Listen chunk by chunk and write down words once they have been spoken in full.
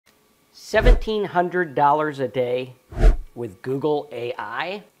$1,700 a day with Google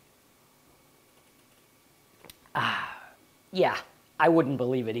AI? Yeah, I wouldn't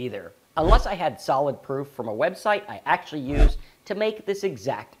believe it either, unless I had solid proof from a website I actually used to make this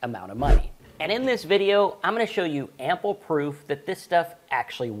exact amount of money. And in this video, I'm going to show you ample proof that this stuff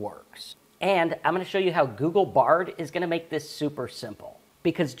actually works. And I'm going to show you how Google Bard is going to make this super simple.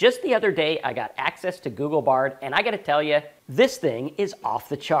 Because just the other day, I got access to Google Bard, and I got to tell you, this thing is off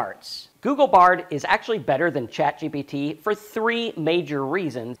the charts. Google Bard is actually better than ChatGPT for 3 major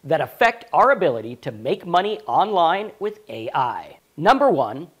reasons that affect our ability to make money online with AI. Number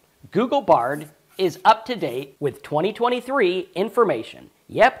 1, Google Bard is up to date with 2023 information.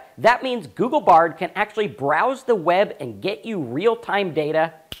 Yep, that means Google Bard can actually browse the web and get you real-time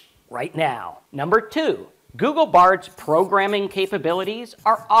data right now. Number 2, Google Bard's programming capabilities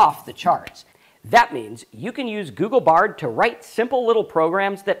are off the charts. That means you can use Google Bard to write simple little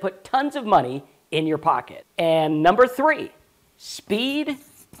programs that put tons of money in your pocket. And number 3, speed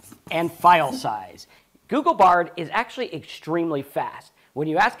and file size. Google Bard is actually extremely fast. When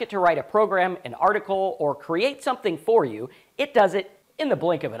you ask it to write a program, an article, or create something for you, it does it in the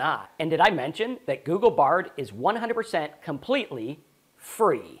blink of an eye. And did I mention that Google Bard is 100% completely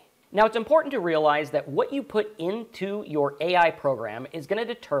free? Now, it's important to realize that what you put into your AI program is going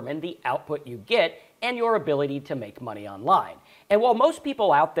to determine the output you get and your ability to make money online. And while most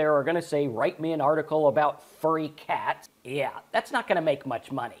people out there are going to say, write me an article about furry cats, yeah, that's not going to make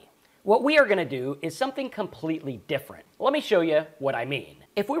much money. What we are going to do is something completely different. Let me show you what I mean.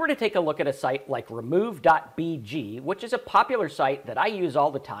 If we were to take a look at a site like remove.bg, which is a popular site that I use all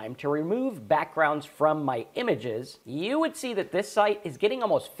the time to remove backgrounds from my images, you would see that this site is getting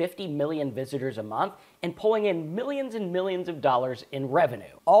almost 50 million visitors a month and pulling in millions and millions of dollars in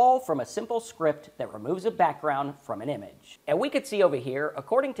revenue, all from a simple script that removes a background from an image. And we could see over here,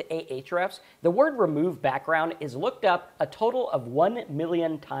 according to Ahrefs, the word remove background is looked up a total of 1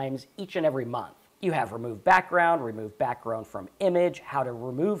 million times each and every month. You have remove background from image, how to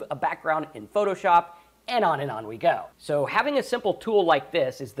remove a background in Photoshop, and on we go. So having a simple tool like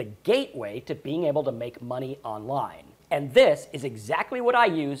this is the gateway to being able to make money online. And this is exactly what I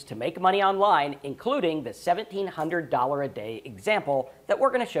use to make money online, including the $1,700 a day example that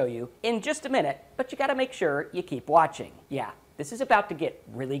we're going to show you in just a minute, but you got to make sure you keep watching. Yeah, this is about to get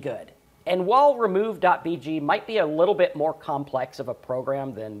really good. And while remove.bg might be a little bit more complex of a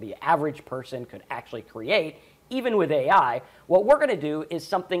program than the average person could actually create, even with AI, what we're going to do is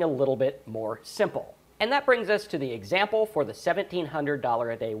something a little bit more simple. And that brings us to the example for the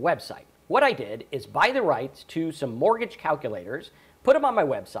 $1,700 a day website. What I did is buy the rights to some mortgage calculators, put them on my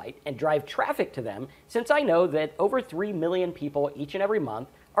website, and drive traffic to them, since I know that over 3 million people each and every month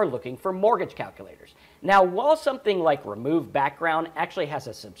are looking for mortgage calculators. Now, while something like Remove Background actually has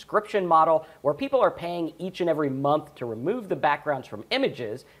a subscription model where people are paying each and every month to remove the backgrounds from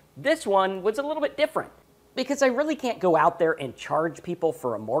images, this one was a little bit different. Because I really can't go out there and charge people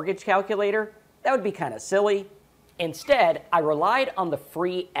for a mortgage calculator. That would be kind of silly. Instead, I relied on the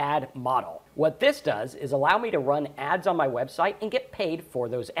free ad model. What this does is allow me to run ads on my website and get paid for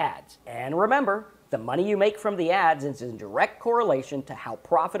those ads. And remember, the money you make from the ads is in direct correlation to how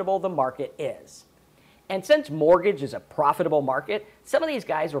profitable the market is. And since mortgage is a profitable market, some of these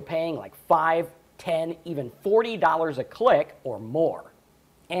guys were paying like $5, $10, even $40 a click or more.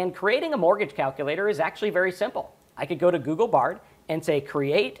 And creating a mortgage calculator is actually very simple. I could go to Google Bard and say,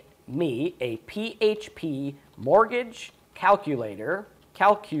 create me a PHP mortgage calculator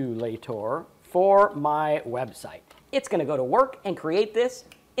for my website. It's going to go to work and create this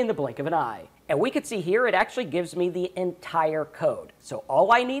in the blink of an eye. And we could see here it actually gives me the entire code. So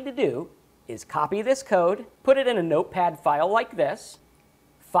all I need to do is copy this code, put it in a notepad file like this,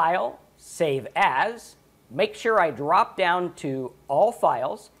 file, save as, make sure I drop down to all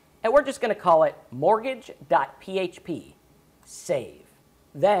files, and we're just going to call it mortgage.php, save.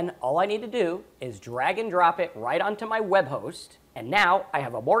 Then all I need to do is drag and drop it right onto my web host, and now I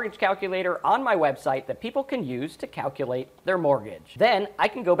have a mortgage calculator on my website that people can use to calculate their mortgage. Then I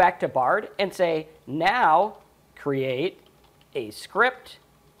can go back to Bard and say, now create a script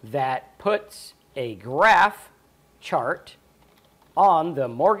that puts a graph chart on the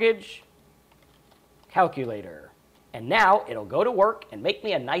mortgage calculator. And now it'll go to work and make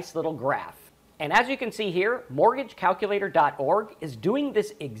me a nice little graph. And as you can see here, mortgagecalculator.org is doing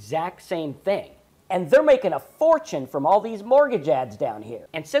this exact same thing. And they're making a fortune from all these mortgage ads down here.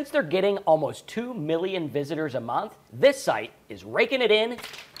 And since they're getting almost 2 million visitors a month, this site is raking it in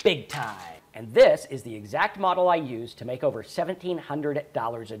big time. And this is the exact model I use to make over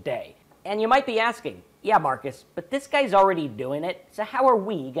 $1,700 a day. And you might be asking, Yeah, Marcus, but this guy's already doing it, so how are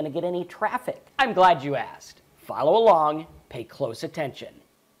we going to get any traffic? I'm glad you asked. Follow along, pay close attention.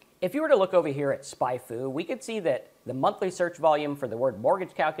 If you were to look over here at SpyFu, we could see that the monthly search volume for the word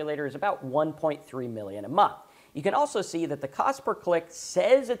mortgage calculator is about 1.3 million a month. You can also see that the cost per click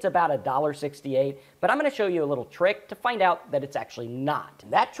says it's about $1.68, but I'm going to show you a little trick to find out that it's actually not.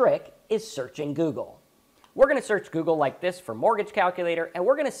 And that trick is searching Google. We're going to search Google like this for mortgage calculator, and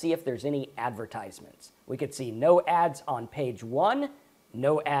we're going to see if there's any advertisements. We could see no ads on page 1,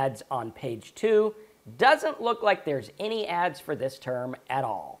 no ads on page 2. Doesn't look like there's any ads for this term at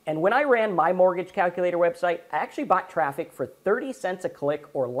all. And when I ran my mortgage calculator website, I actually bought traffic for 30 cents a click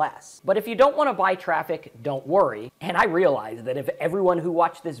or less. But if you don't want to buy traffic, don't worry. And I realized that if everyone who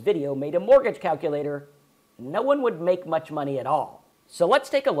watched this video made a mortgage calculator, no one would make much money at all. So let's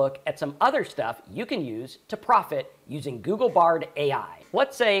take a look at some other stuff you can use to profit using Google Bard AI.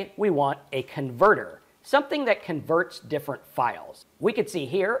 Let's say we want a converter, something that converts different files. We could see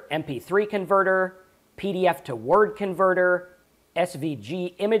here MP3 converter, PDF to Word converter,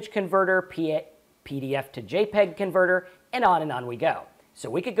 SVG image converter, PDF to JPEG converter, and on we go. So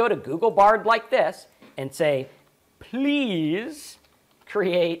we could go to Google Bard like this and say, please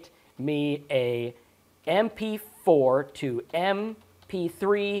create me a MP4 to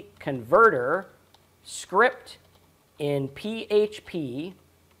MP3 converter script in PHP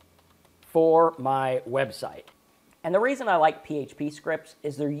for my website. And the reason I like PHP scripts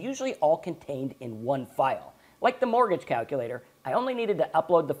is they're usually all contained in one file. Like the mortgage calculator, I only needed to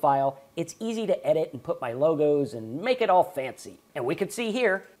upload the file. It's easy to edit and put my logos and make it all fancy. And we can see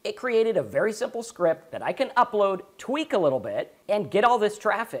here, it created a very simple script that I can upload, tweak a little bit, and get all this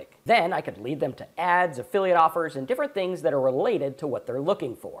traffic. Then I could lead them to ads, affiliate offers, and different things that are related to what they're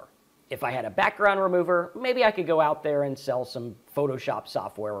looking for. If I had a background remover, maybe I could go out there and sell some Photoshop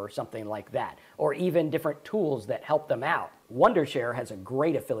software or something like that, or even different tools that help them out. Wondershare has a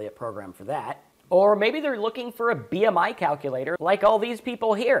great affiliate program for that. Or maybe they're looking for a BMI calculator like all these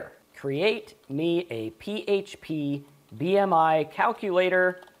people here. Create me a PHP BMI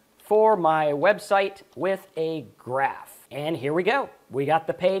calculator for my website with a graph. And here we go. We got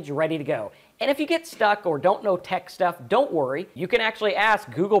the page ready to go. And if you get stuck or don't know tech stuff, don't worry. You can actually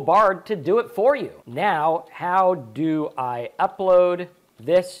ask Google Bard to do it for you. Now, how do I upload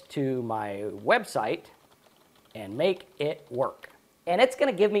this to my website and make it work? And it's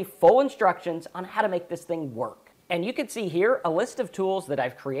going to give me full instructions on how to make this thing work. And you can see here a list of tools that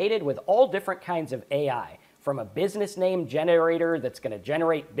I've created with all different kinds of AI, from a business name generator that's going to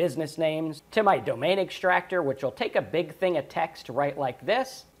generate business names, to my domain extractor, which will take a big thing of text right like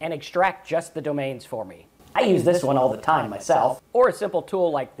this and extract just the domains for me. I use this one all the time myself. Or a simple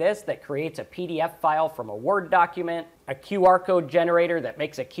tool like this that creates a PDF file from a Word document, a QR code generator that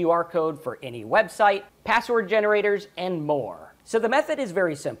makes a QR code for any website, password generators, and more. So the method is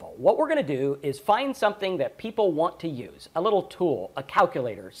very simple. What we're going to do is find something that people want to use, a little tool, a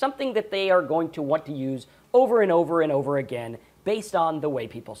calculator, something that they are going to want to use over and over and over again based on the way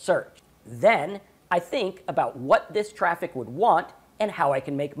people search. Then I think about what this traffic would want and how I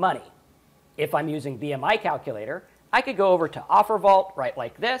can make money. If I'm using BMI calculator, I could go over to OfferVault right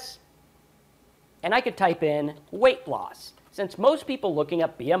like this, and I could type in weight loss. Since most people looking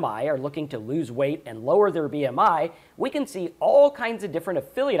up BMI are looking to lose weight and lower their BMI, we can see all kinds of different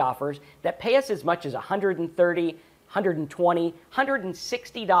affiliate offers that pay us as much as $130, $120,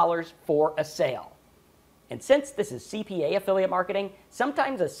 $160 for a sale. And since this is CPA affiliate marketing,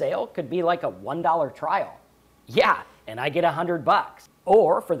 sometimes a sale could be like a $1 trial. Yeah, and I get $100.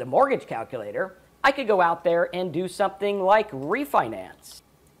 Or for the mortgage calculator, I could go out there and do something like refinance.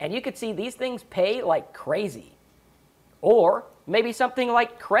 And you could see these things pay like crazy. Or maybe something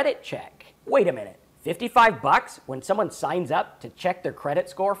like credit check. Wait a minute, $55 when someone signs up to check their credit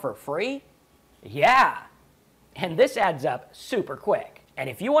score for free? Yeah, and this adds up super quick. And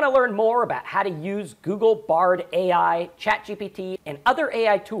if you want to learn more about how to use Google Bard AI, ChatGPT, and other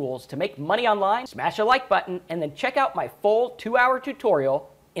AI tools to make money online, smash a like button and then check out my full 2-hour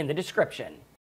tutorial in the description.